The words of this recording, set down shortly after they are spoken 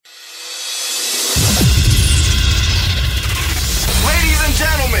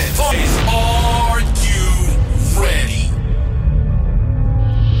Are you ready?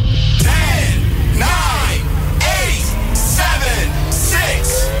 10, 9, 8, 7,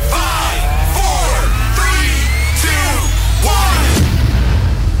 6, 5, 4, 3, 2, 1.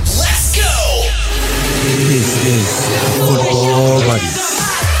 Let's go! This is Football Buddies.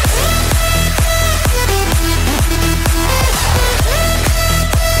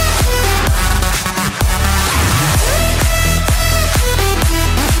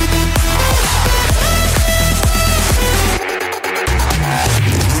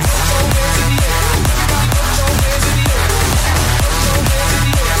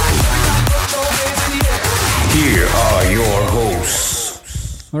 Here are your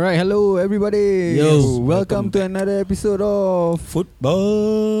hosts. Alright, hello everybody. Yo. Welcome to another episode of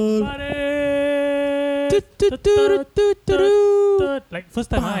Football. Like first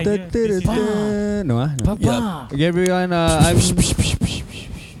time I hear this is No, no. Papa. Okay, everyone.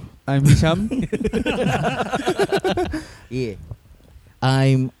 I'm Hisham. Yeah.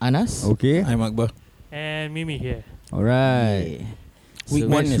 I'm Anas. Okay. I'm Akbar. and Mimi here. Alright. Week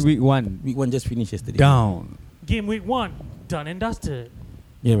So one Match is- week one. Week 1 just finished yesterday. Down. Game week 1 done and dusted.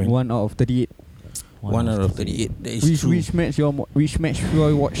 Yeah, man. 1 out of 38. 1 out of 38. That is Which true. which match you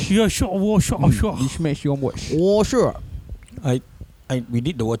watch? Yeah, sure, sure. Which match you watch? Oh sure. We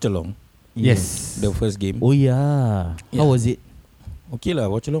did the watch along. Yes. The first game. Oh yeah. Yeah. How was it? Okay lah,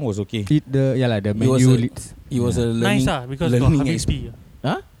 watch along was okay. It the It the was menu a- leads. It was a Nice learning. because got learning Habib exp- T.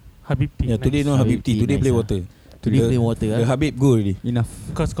 Huh? Habib T. Yeah, today no Habib Habib T. T, Today nice play ah. water. Today The- play water. The Habib go already. Enough.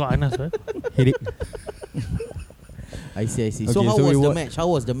 Because got Anas, right? Headache. I see. Okay, So how so was we the wa- match? How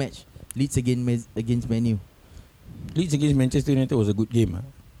was the match? Leeds against Man U. Leeds against Manchester United was a good game.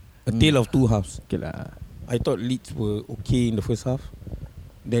 A tale of two halves. Okay lah. I thought Leeds were okay in the first half.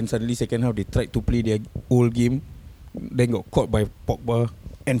 Then suddenly second half they tried to play their old game. Then got caught by Pogba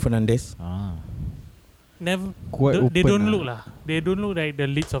and Fernandes. Never. Quite They open don't lah. look lah. They don't look like the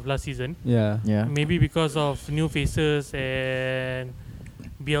Leeds of last season. Yeah. Yeah. Maybe because of new faces and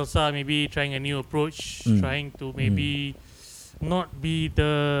Bielsa maybe trying a new approach, trying to maybe not be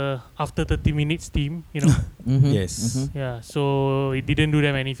the after 30 minutes team, you know. Mm-hmm. Yes. Yeah, so it didn't do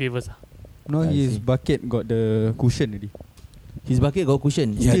them any favors. No, I his see. bucket got the cushion already. His bucket got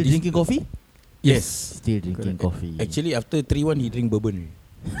cushion. Yeah, Still this- drinking coffee? Yes. Still drinking Correct. coffee. Actually after 3-1 he drink bourbon.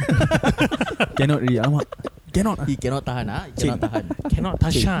 Cannot really. Alamak. Cannot. he cannot tahan. He cannot tahan. Cannot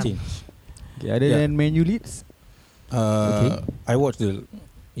Tashan. Change. Okay, other Yeah. than Man U Leeds. I watched the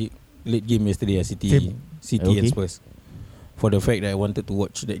late game yesterday at City Same. City and Okay. Spurs. For the fact that I wanted to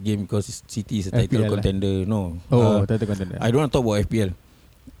watch that game because City is a title FPL lah. contender. No. Title contender. I don't want to talk about FPL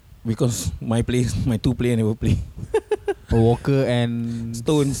because my two players never play. Walker and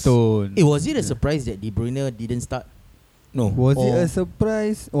Stones. Was it a surprise that De Bruyne didn't start? No. Was it Or- a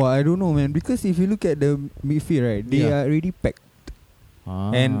surprise? Oh, I don't know, man. Because if you look at the midfield, right, they Yeah. are already packed.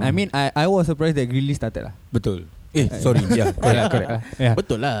 And I mean, I was surprised that Grealish started lah. Betul. Sorry. Yeah. Correct lah. Yeah.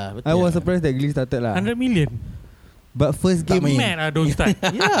 Betul lah. I was surprised that Grealish started lah. 100 million. But first Tak game, main. Man, don't start.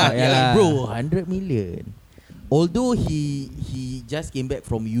 Yeah, Yalah. bro, 100 million. Although he just came back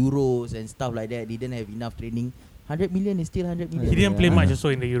from Euros and stuff like that, didn't have enough training. 100 million is still 100 million. He didn't play Yeah. much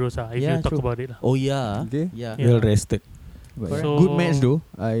also in the Euros, if Yeah, you talk true. about it. Oh yeah. Okay. Yeah. Yeah. Well rested. But So- good match though.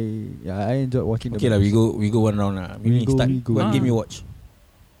 I enjoyed watching Okay the lah, match. we go one round lah. Maybe We go, start. we go. What game Ah. you watch?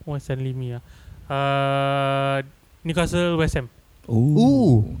 What's suddenly me? Newcastle West Ham.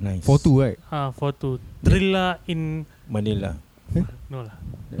 Ooh. Nice. 4-2 right? 4-2. Thriller in Manila. no lah.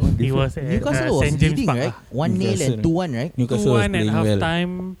 That one It different. was at Newcastle was St James leading, Park. right? 1-0 and 2-1, right? Newcastle was 2-1 at playing half well.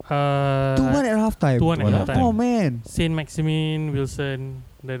 time. 2-1 at half time. 2-1 at half time. Oh man. Saint Maximin, Wilson,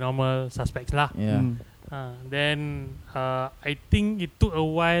 the normal suspects lah. Yeah. Then I think it took a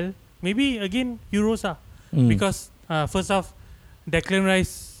while. Maybe again Euros because first half Declan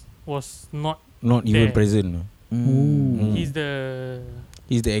Rice was not. Not even there. present. Mm. He's the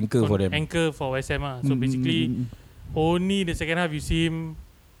He's the anchor for them. Anchor for West Ham. So basically, only the second half you see him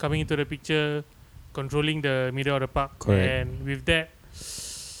coming into the picture, controlling the middle of the park, Correct. and with that,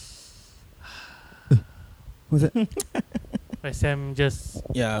 What's that? West Ham just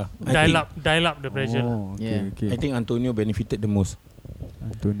Yeah. dial up the pressure. Oh, okay, Yeah. okay. I think Antonio benefited the most.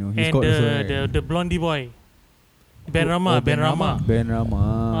 Antonio. He And scored also, right? the blondie boy, Ben Rama. Ben Rama. Ben Rama.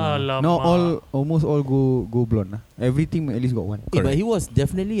 Alamak. No, almost all go blonde. Every team at least got one. But he was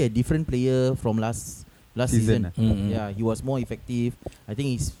definitely a different player from last season. Mm-hmm. Yeah, he was more effective. I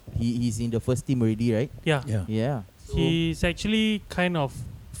think he's in the first team already, right? Yeah. Yeah. So, He's actually kind of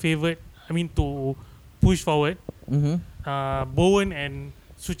favoured. I mean, to push forward. Bowen and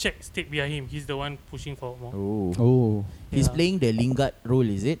Suchek stayed behind him. He's the one pushing forward more. Oh. Oh. He's Yeah. playing the Lingard role,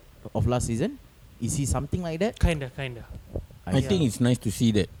 is it? of last season? Is he something like that? Kinda. I think it's nice to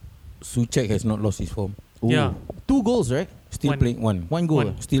see that Souček has not lost his form. Yeah. 2 goals, right? Still One. playing 1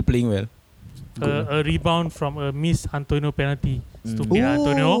 goal. Still playing well. A rebound from a missed Antonio penalty. Mm. Stupid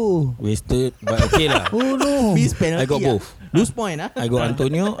Antonio. Wasted, but okay lah. Oh no. Miss penalty. I got both. Lose point, I got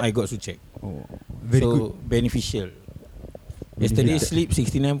Antonio, I got Souček. Oh, very so good. beneficial. Yesterday sleep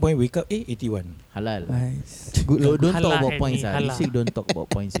 69 point, wake up 81. Halal. Nice. Good. Don't talk Halal about and points. halal. You say don't talk about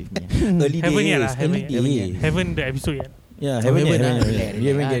points with me. Early Haven't yet days. lah, haven't Early yet. days. Haven't the episode yet. Yeah, Oh, haven't haven't, yet. relax, We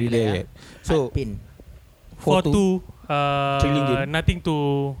haven't relax, get there relax, yet. So 4-2. Thrilling game. Nothing to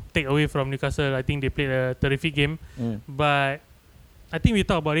take away from Newcastle. I think they played a terrific game. But I think we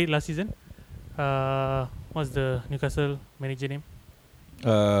talked about it last season. What's the Newcastle manager name?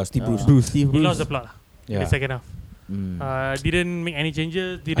 Steve Bruce. Steve He Bruce. lost the plot in Yeah. the second half. Mm. Didn't make any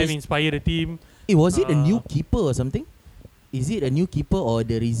changes. Didn't inspire the team. Was it a new uh, keeper or something? Is it a new keeper or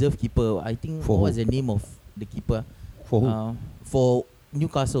the reserve keeper? I think For what's who? the name of the keeper? For who? For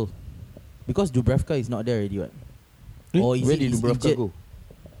Newcastle. Because Dubravka is not there already, what? Or is Where it did is Dubravka injured? go?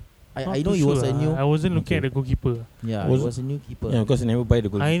 I Not know too he was sure a new. I wasn't looking Okay. at the goalkeeper. Yeah, Was- he was a new keeper. Yeah, because I never buy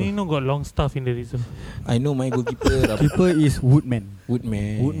the I only goalkeeper. know got long stuff in the reserve. I know my goalkeeper. Keeper is Woodman.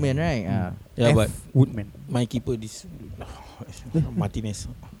 Woodman. Woodman, right? Yeah, F but Woodman. my keeper this Martinez.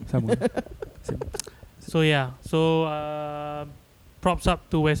 Sama. So yeah. So props up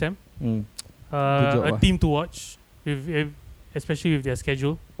to West Ham. Mm. job, A team to watch, especially with their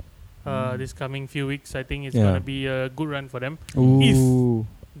schedule. This coming few weeks, I think it's Yeah. gonna be a good run for them. Ooh.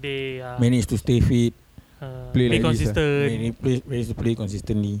 They Managed to stay fit. Play play like this, consistent. Managed to play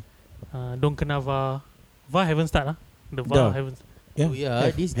consistently. Don't kena VAR. VAR haven't start The VAR Yeah. haven't. Yeah. Oh, yeah.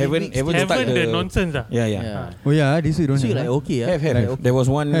 This Haven't game week start Haven't the the nonsense Yeah, yeah. Yeah. Oh yeah, this week don't So you have. like okay, Have. Like, okay. There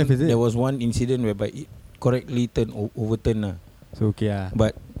was one. Have, is it? There was one incident whereby it correctly overturned lah. So okay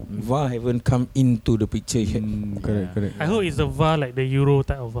But VAR haven't come into the picture yet. Correct, correct. I hope it's a VAR like the Euro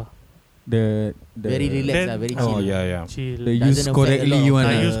type of VAR. The Very relaxed, That- very Oh chill. yeah. Chill. The Doesn't use affect correctly a lot of one.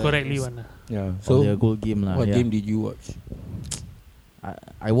 time. Use correctly one. Yeah. So the So goal game lah. what Yeah. game did you watch?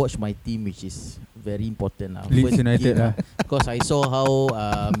 I watched my team, which is very important lah. Leeds First United game lah. because I saw how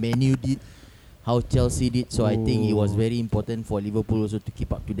Man U did, how Chelsea did. So I think it was Oh. very important for Liverpool also to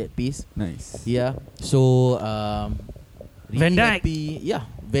keep up to that pace. Nice. Yeah. So really Van Dijk. happy. Yeah,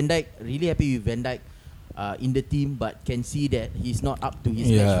 Van Dijk. Really happy with Van Dijk in the team, but can see that he's not up to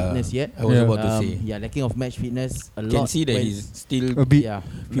his match fitness yet. I was Yeah. about to say. Yeah, lacking of match fitness a Can lot. see that when, he's still A bit. yeah.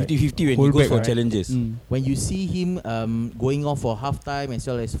 50-50 when he hold goes back, for right? challenges. When you see him going off for half time as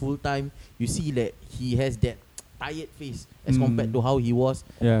well as full time, you see that he has that tired face as compared to how he was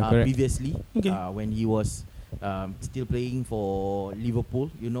Yeah, correct. previously Okay. when he was still playing for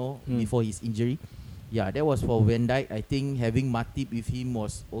Liverpool, before his injury. Yeah, that was for Van Dijk. I think having Matip with him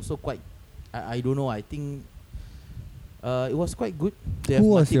was also quite, I don't know, I think it was quite good to have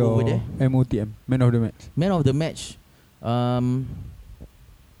Who was Matip over your there. MOTM? Man of the match. Man of the match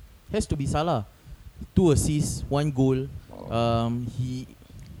has to be Salah. 2 assists, 1 goal.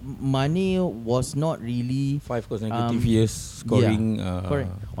 Mane was not really 5 consecutive years scoring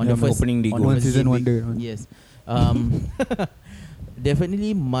correct on the first opening day on the goal. One first season game week. wonder. Yes.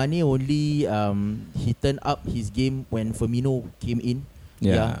 Definitely Mane only he turned up his game when Firmino came in.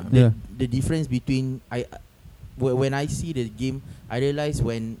 Yeah. The difference between when I see the game, I realize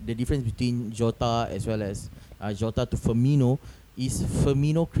when the difference between Jota as well as Jota to Firmino is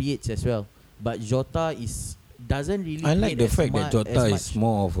Firmino creates as well, but Jota doesn't really. I like create the as fact that Jota as is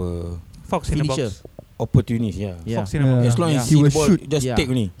more of a Fox in the finisher. box. opportunist. Yeah. Fox in the Yeah. box. As long Yeah. as He he will the ball, shoot. just Yeah. take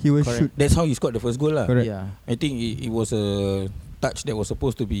only. He will Correct. shoot. That's how he scored the first goal lah. Correct. Yeah. I think it was a touch that was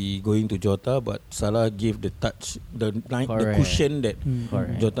supposed to be going to Jota, but Salah gave the touch, the Correct. cushion that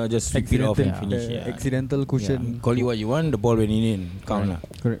Correct. Jota just sweep it off and Accidental, finish. the Yeah. accidental cushion. Call it what you want, the ball went in, count lah.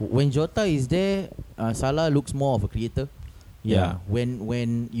 Correct. When Jota is there, Salah looks more of a creator. Yeah.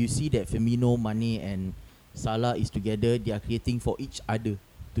 When you see that Firmino, Mane and Salah is together, they are creating for each other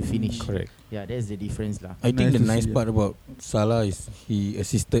to finish. Correct. Yeah, that's the difference lah. I think Nice the to nice see, part about Salah is he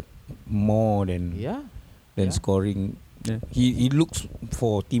assisted more than Yeah. scoring. Yeah. He looks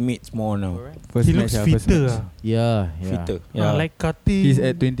for teammates more now. Correct. First He match looks ah, first fitter. match. Yeah. Fitter. Like cutting. He's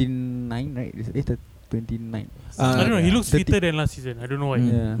at 29, right? 29. I don't know. He looks 30. fitter than last season. I don't know why.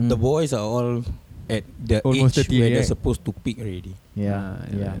 Yeah. The boys are all at the Almost age 30, where they're right? supposed to peak already. Yeah.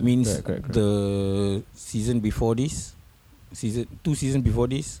 Yeah. Means Correct. the season before this, 2 seasons before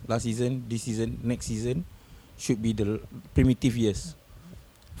this, last season, this season, next season, should be the primitive years.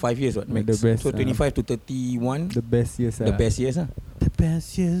 5 years, what? Like Max. the best, So 25 to 31, The best years. the best years. The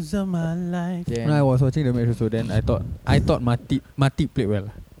best years of my life. Then When I was watching the match also, then I thought Matip played well.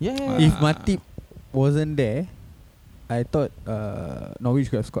 Yeah. If Matip wasn't there, I thought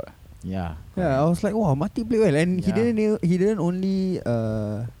Norwich could have scored. Yeah. Yeah, I was like, wow, Matip played well, and Yeah. he didn't only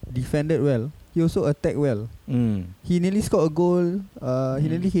defended well, he also attacked well. He nearly scored a goal. He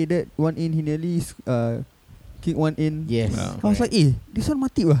nearly headed one in. He nearly kicked one in. Yes. I was like, this one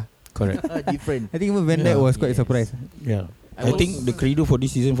Matip ah. Correct. Different. I think even Van Dijk was quite Yes. surprised. Yeah. I I think the credo for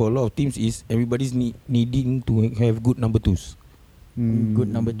this season for a lot of teams is everybody's needing to have good number twos. Good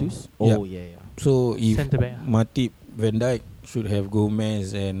number twos. Yeah. Oh yeah. So if Centre back. Matip, Van Dijk should have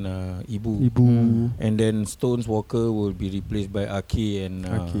Gomez and Ibu. And then Stones Walker will be replaced by Ake and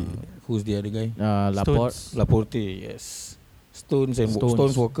Ake. who's the other guy? Laporte. Laporte, yes. Stones and Stones.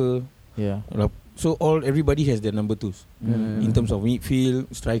 Stones Walker. Yeah. So everybody has their number twos. In terms of midfield,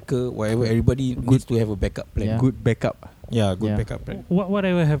 striker, whatever, everybody needs to have a backup plan. Yeah. Good backup. Yeah, good Yeah. backup plan.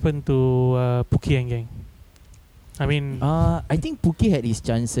 Whatever happened to Pookie and gang? I mean, I think Pookie had his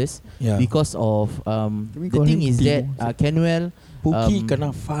chances Yeah. because of We the call thing him is that Timo. Kenwell, Pookie um, kena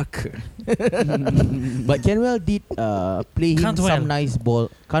fuck. but Kenwell did play him Cantwell. some nice ball.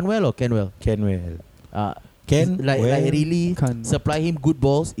 Canwell or Kenwell? Kenwell. Like Well. really Can- supply him good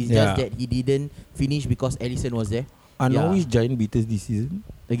balls. It's Yeah. just that he didn't finish because Alisson was there. Are Yeah. Norwich Giant beaters this season?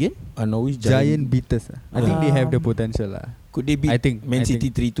 Again? Are Norwich Giant beaters. I think they have the Um, potential lah. Could they beat I think Man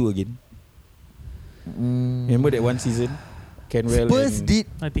City 3-2 again? Remember that one season? Kenwell Spurs and did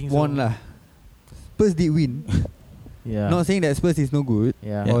I think so. won lah. Spurs did win. Yeah. Not saying that Spurs is no good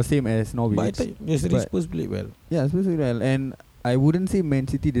Yeah. or same as Norwich. But I thought yesterday But- Spurs played well. Yeah, Spurs did well, and I wouldn't say Man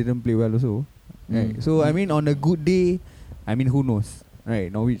City didn't play well also. Right. So I mean, on a good day, I mean, who knows, right?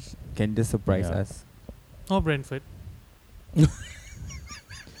 Norwich can just surprise Yeah. us. Or Brentford.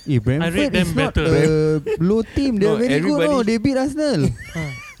 Brentford rate them is not better. a low team. They're No, very good. everybody- No, they beat Arsenal. Huh.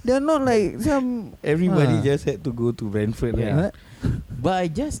 They're not like some. Everybody Ah. just had to go to Brentford. Yeah. What? But I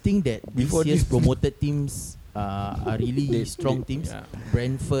just think that Before this year's this- promoted teams are really strong teams. Yeah.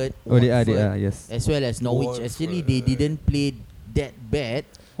 Brentford, Oh, they are. Watford, Yes. as well as Norwich. Actually, they didn't play that bad.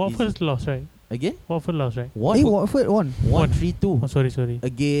 Watford lost, right? Again? Watford lost, right? Watford won. Won Won. 3-2 Oh, sorry.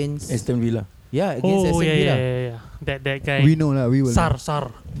 against Aston Villa. against Oh, Aston yeah, Villa. yeah. That guy. We know lah. We will. Sar.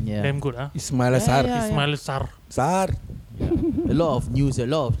 Yeah. Damn good, huh? Ismail Sarr. Yeah. Ismail Sar. Sarr. A lot of news, a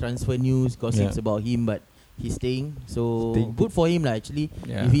lot of transfer news, gossips Yeah. about him, but he's staying. So Staying. good for him lah. Actually,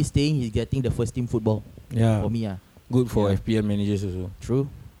 Yeah. if he's staying, he's getting the first team football Yeah. for me. Good for Yeah. FPL managers also. True.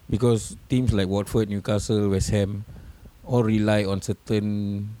 Because teams like Watford, Newcastle, West Ham all rely on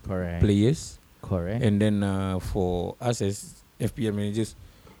certain Correct. players. Correct. And then for us as FPL managers,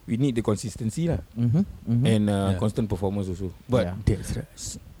 we need the consistency lah. And Yeah. constant performance also. But Yeah. That's right.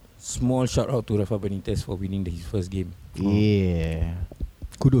 small shout out to Rafa Benitez for winning his first game. Yeah.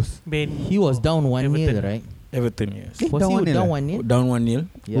 Kudos. Ben. He was down 1-0, Everton. right? Everton, yes. Eh, Was down he 1-0 down lah? 1-0? Down 1-0.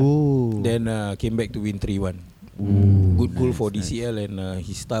 Yeah. Oh. Then came back to win 3-1. Good goal for DCL and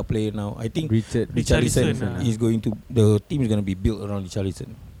his star player now. I think Richarlison. Richarlison, is going to, the team is going to be built around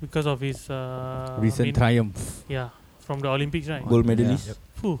Richarlison. Because of his Recent triumph. Yeah, from the Olympics, right? Gold medalist.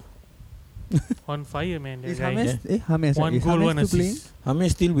 Phew. On fire, man. That Is guy. James? James. One Is goal, James one still playing? assist.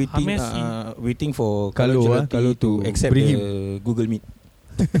 James still waiting, James waiting for Kalau, Carlo Kalau to to accept bring the Google Meet.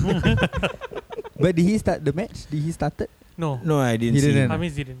 But did he start the match? Did he started? No, No, I didn't He see didn't. him.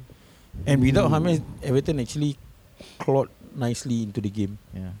 James didn't. And without James, Everton actually clawed nicely into the game.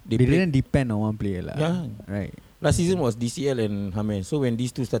 Yeah. They They played, didn't depend on one player lah. Yeah. Right. last season was DCL and James. So when these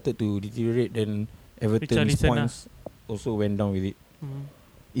two started to deteriorate, then Everton's Richarlison points also went down with it. Mm.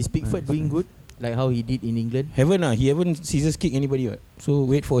 Is Pickford doing good? Like how he did in England? He haven't scissors kick anybody. What? So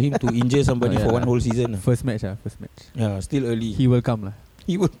wait for him to injure somebody Oh, yeah. for one whole season. First match. Yeah, still early. He will come lah.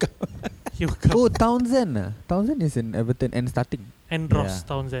 He will come. He will come. Oh, Townsend. Townsend is in Everton and starting. Andros Yeah.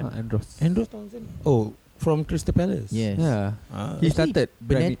 Townsend. Andros. Andrew Townsend. Oh, from Crystal Palace. Yes. Yeah. He Actually, started.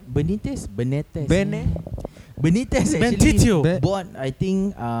 Benitez. Benitez Bentitio. actually bought, I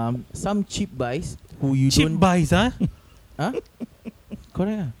think, some cheap buys who you Cheap don't. buys, huh? Huh?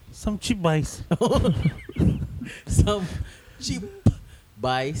 Correct. Some cheap buys. Some cheap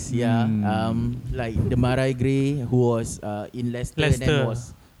buys, yeah. Like the Marai Gray, who was in Leicester and then Leicester. was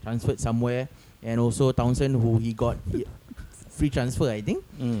transferred somewhere, and also Townsend, who he got free transfer, I think.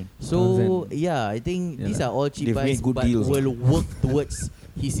 So Townsend. yeah, I think Yeah these lah. are all cheap They've buys, made good but deals. will work towards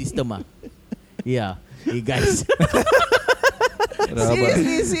his system. Yeah. Hey guys.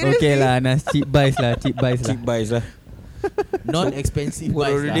 Seriously. Okay lah, cheap buys lah. Cheap buys lah. Non-expensive What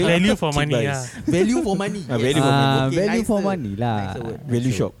buys already? lah. Value for Cheap money, buys. yeah. Value for money. Value yes. for money. Okay, Value for nicer. money lah. Nicer word, Value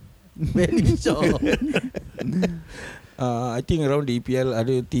nicer shop. word. Value shop. I think around the EPL,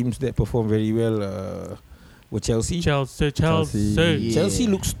 other teams that perform very well, were Chelsea. Chelsea. Yeah. Chelsea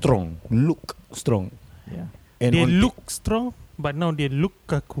look strong. Yeah. And They on look strong, but now they look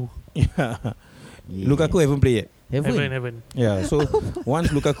kaku. yeah. Yeah. Lukaku haven't played yet. Haven't. Yeah, so once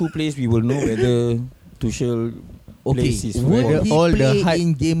Lukaku plays, we will know whether Tuchel Okay. plays his Will whether he all the play hype-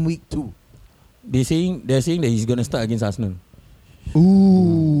 in game week 2? they're saying that he's gonna start against Arsenal.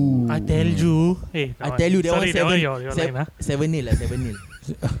 Ooh. I tell you. Hey, I tell you, that sorry, was that 7 one your line, huh? 7-0 lah, 7-0.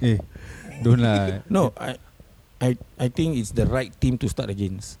 Eh, don't lah. No, I think it's the right team to start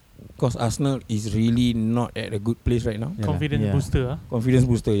against. Because Arsenal is really not at a good place right now. Yeah. Confidence Yeah. booster. Confidence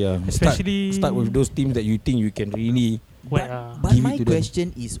booster, yeah. Especially start with those teams that you think you can really. Where, But Give it my to them. question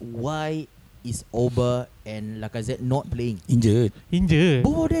is, why is Oba and Lacazette not playing? Injured. injured.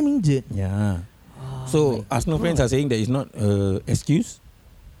 Both of them injured. Yeah. Oh So my Arsenal God. fans are saying that it's not excuse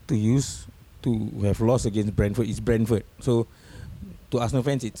to use to have lost against Brentford. It's Brentford. So to Arsenal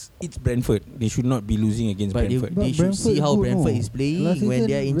fans, it's Brentford. They should not be losing against But Brentford. they should see how Brentford is playing when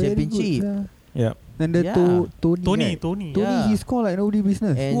they are in championship. Yeah. And the Yeah. Tony, Tony. Yeah. he scored like nobody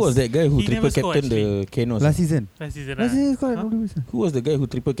business. And Who was that guy who He triple never scored, captained the Canos? Last season. Last season. Last season he scored like Huh? nobody business. Who was the guy who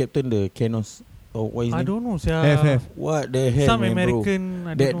triple captained the Canos? Or what is his I name? don't know. Sia. Have. What the hell, Some man, American. I bro?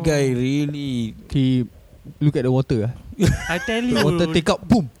 don't That know. guy really. He look at the water. I tell you. The water take out,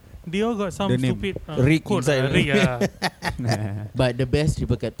 boom. They all got some The name. stupid Rig code. inside. Rig, But the best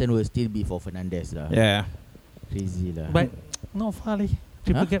triple captain will still be for Fernandes lah. Yeah. Crazy lah. But not far leh.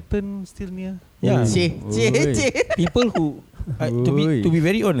 Triple Huh? captain still near. Yeah. Oi. People who Oi. to be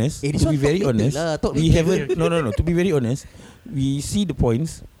very honest, this to be one very top honest, later lah, top we later. haven't. No. To be very honest, we see the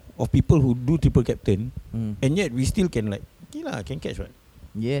points of people who do triple captain, and yet we still can like, okay lah, can catch right.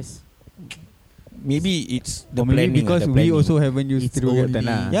 Yes. Maybe it's the Or maybe planning. because the we planning. also haven't used It's triple captain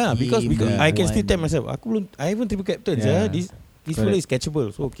only- lah. Yeah, because Game I can still one. tell myself, I haven't triple captain. Yeah. This Correct. fella is catchable,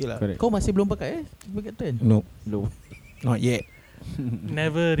 so okay lah. Correct. Kau masih belum pakai triple captain? No, No. not yet.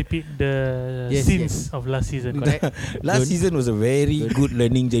 Never repeat the Yes, sins yes. of last season. Correct. Last Don't- season was a very good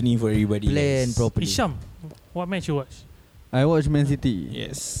learning journey for everybody. Plan guys. properly. Isham, what match you watch? I watched Man City.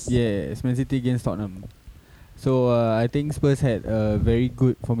 Yes. Yes, Man City against Tottenham. So I think Spurs had a very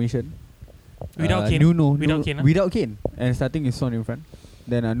good formation. Without Kane. Without Kane. And starting with Son in front.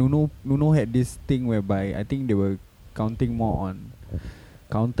 Then Nuno had this thing whereby I think they were counting more on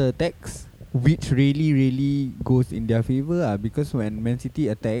counter attacks, which really goes in their favor because when Man City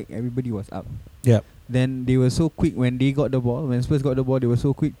attacked, everybody was up. Yeah. Then they were so quick when they got the ball. When Spurs got the ball, they were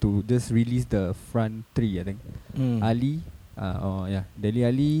so quick to just release the front three. I think Ali, Dele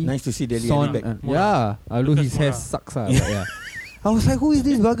Ali. Nice to see Dele Son, Ali back. yeah, although Lucas his hair Moura. sucks. But yeah. I was like, who is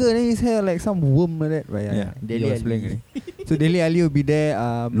this bugger? Then his hair like some worm like that. But Yeah. he Dele was Ali. playing already. So Dele Ali will be there.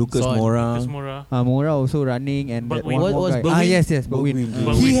 Lucas Son. Moura. Lucas Moura. Moura also running and that Bergwijn. one What more was guy. Bergwijn? Yes, Bergwijn. Bergwijn. He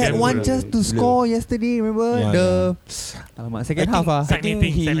Bergwijn had can one do chance to Gila. score yesterday. Remember Yeah, Alamak, second half.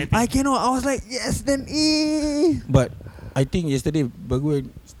 Stagnating. I cannot. I was like, yes, then But I think yesterday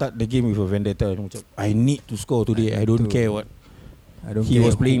Bergwijn start the game with a vendetta. Macam, I need to score today. I don't care what. I don't He care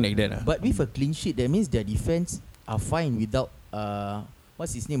was who. playing like that. But with a clean sheet, that means their defense are fine without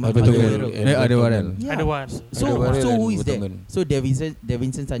what's his name? Alderweireld. Alderweireld. Yeah. Ada one. So Alderweireld who and is that? Vertonghen. So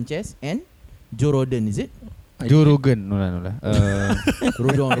Davinson Sanchez and Joe Rodon, is it? Joe Rogan. No lah.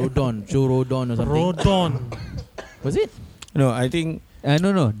 Rodon, Joe Rodon or something. Rodon. Was it? No, I think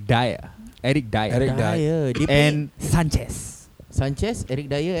No. Dyer. Eric Dyer. Eric Dyer. They play And Sanchez. Sanchez, Eric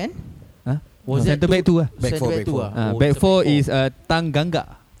Dyer and Huh? was that Centre back two. Back four, back four. Back four is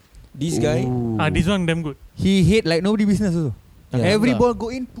Tanganga. this guy. This one damn good. He hit like nobody business also. Yeah. Every Yeah. ball go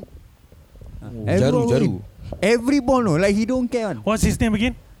in. Every ball go Jaru. in. Every ball no, like he don't care one. What's his name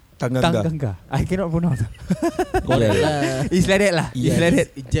again? Tanganga. Tanganga. I cannot pronounce. Yeah. It's like that lah. It's like that.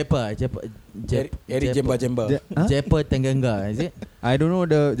 Eric Jemba. Huh? Jeppa Tanganga, is it? I don't know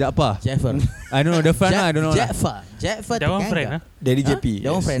the Jaffa. Jaffer. I don't know the front. I don't know. lah. Jaffa That one Tanganga. friend, huh? Daddy Huh? JP.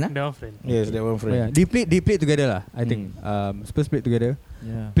 That one friend, huh? That one friend. Yes, that one Oh, yeah. friend. They played together lah. I think. Spurs played together.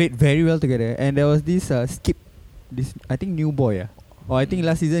 Yeah. Played very well together. And there was this Skip. This I think new boy. Or I think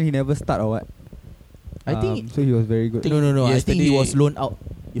last season he never start or what. I think so he was very good. no. I think he yesterday- was loaned out.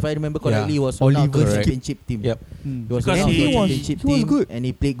 If I remember correctly, he was loaned out to Oliver the Skip. championship team. Yep. Hmm. He was Because loaned out to he the was- championship he was team good. and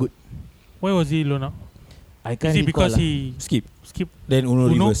he played good. Why was he loaned out? I Is can't it recall because lah. he Skip. skip? Then Uno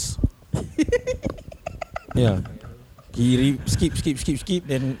Uno? reverse. Yeah. He skip.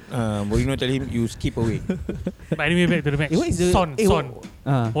 Then Mourinho tell him you skip away. But anyway, back to the match. What is the- Son.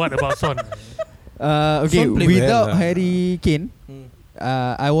 What about Son? Okay, Son played without well lah. Harry Kane,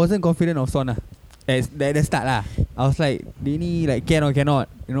 I wasn't confident of Son lah. At the start lah. I was like, dia ni like can or cannot,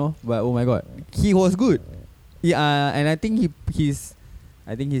 you know. But oh my god, he was good. Yeah, and I think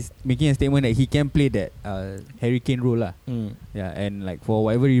I think he's making a statement that he can play that Harry Kane role lah. Yeah, and like for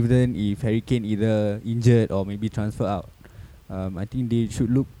whatever reason, if Harry Kane either injured or maybe transfer out, I think they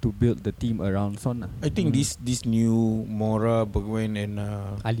should look to build the team around Son lah. I think this new Mora, Bergwijn and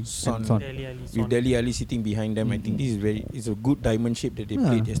Ali Son, and Son. Dele Alli, with Son. Dele Alli sitting behind them, I think this is it's a good diamond shape that they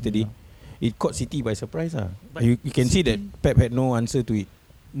played yesterday. It caught City by surprise. But You can see that City- Pep had no answer to it.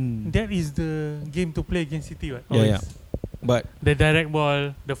 That is the game to play against City, right? Yeah, Always. But The direct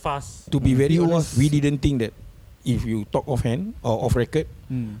ball, the fast. to be very It honest, was- we didn't think that if you talk offhand or off record,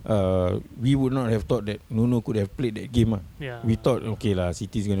 we would not have thought that Nuno could have played that game. Yeah. We thought, okay lah,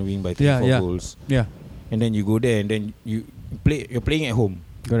 City's gonna win by 3-4 goals. Yeah, And then you go there and then you're playing at home.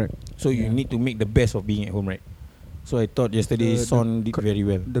 correct. So you need to make the best of being at home, right? So I thought yesterday Son did very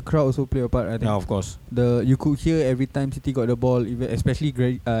well. The crowd also play a part. I think. Yeah, of course. You could hear every time City got the ball, even especially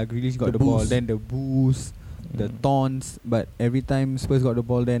Grealish got The the ball, boos. then the boos, the taunts. But every time Spurs got the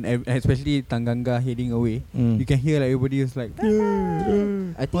ball, then especially Tanganga heading away, you can hear like everybody is like,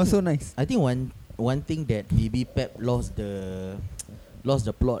 I it was so nice. I think one thing that maybe Pep lost the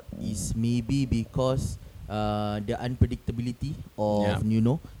plot is maybe because the unpredictability of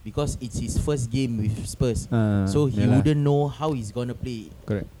Nuno, because it's his first game with Spurs, so he wouldn't know how he's gonna play.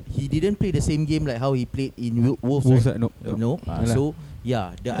 Correct. He didn't play the same game like how he played in Wolves. Wolves, Right? no. So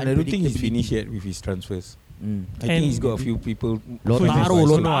yeah, the And I don't think he's unpredictability. finished yet with his transfers. I think And- he's got a few people. Lautaro,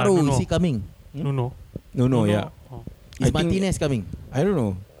 No. is he coming? No. No, yeah. Oh. Is I think- Martinez coming? I don't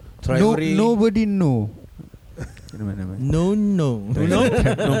know. No, Traore. nobody know. Never mind. No.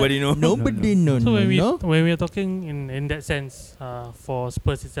 Nobody know. Nobody know. So when no? we are talking in that sense, for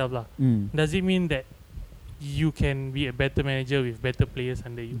Spurs itself lah, does it mean that you can be a better manager with better players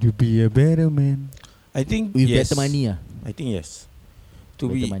under you? You be a better man. I think With yes. better money, I think yes. To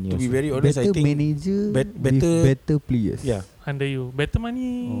Better be money to be also. very honest, Better I think manager better- with better players. yeah. Under you, better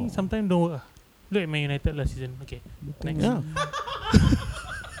money sometimes don't work. Look at Man United last season. Okay, next. Yeah.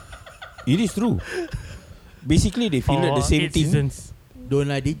 It is true. Basically, they feel like the same 8 thing. seasons. Don't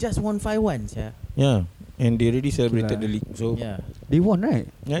lie, they just won 5-1, yeah. Yeah, and they already celebrated Okay the league. So Yeah. They won, right?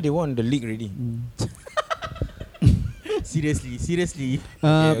 yeah, they won the league already. Seriously.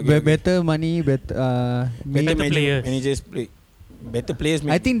 Okay. Better money, better Better players. managers play. Better players.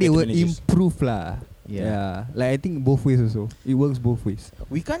 I think they better will managers. improve lah. Yeah. Yeah. Like I think both ways also. It works both ways.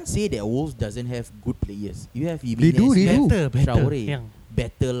 We can't say that Wolves doesn't have good players. You have They do. Better. Traore. Yang.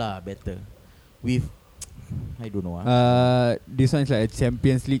 Better. With I don't know. This one is like a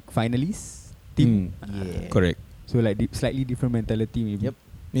Champions League finalist team. Yeah. Correct. So like slightly different mentality maybe. Yep.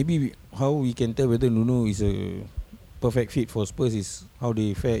 Maybe how we can tell whether Nuno is a perfect fit for Spurs is how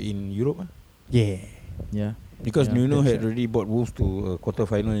they fare in Europe. Yeah. Yeah. Because Yeah, Nuno that's had already brought Wolves to a quarter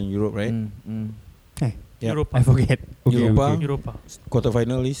final in Europe, right? Yep. Europa. I forget. Europa. Europa. Quarter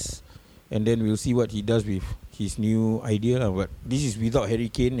finalists, and then we'll see what he does with his new idea. But this is without Harry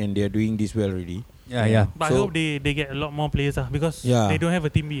Kane, and they are doing this well already. Yeah. But I So- hope they get a lot more players because Yeah. they don't have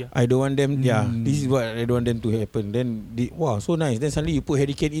a team B. I don't want them. Yeah, Mm. this is what I don't want them to happen. Then, wow, so nice. Then suddenly you put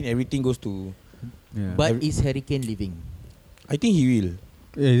Harry Kane in, everything goes to. Yeah. But is Harry Kane leaving? I think he will.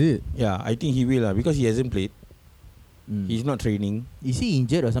 Is it? Yeah, I think he will because he hasn't played. He's not training. Is he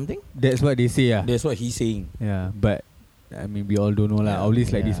injured or something? That's what they say. Yeah. That's what he's saying. Yeah. But I mean, we all don't know lah. Yeah. Always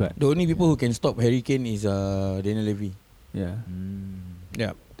like this, Yeah. what? The only people who can stop Harry Kane is Daniel Levy. Yeah.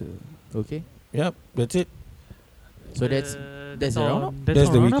 Yeah. Okay. Yep. That's it. So that's the all. roundup? That's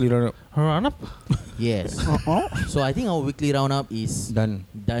all the roundup. weekly roundup. Roundup. Yes. So I think our weekly roundup is Done.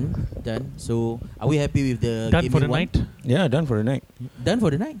 done. So are we happy with the Done for the Gameweek one? night. Yeah, done for the night. Done for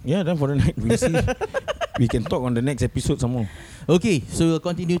the night. Yeah, done for the night. We'll see. We can talk on the next episode some more. Okay, so we'll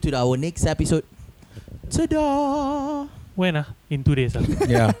continue to our next episode. Ta-da! When in 2 days.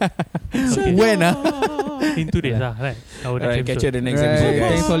 Yeah. Okay. When In 2 days right. Our next Alright, catch you episode. at the next episode,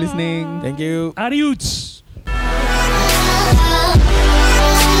 guys. Thanks for listening. Thank you. Adios.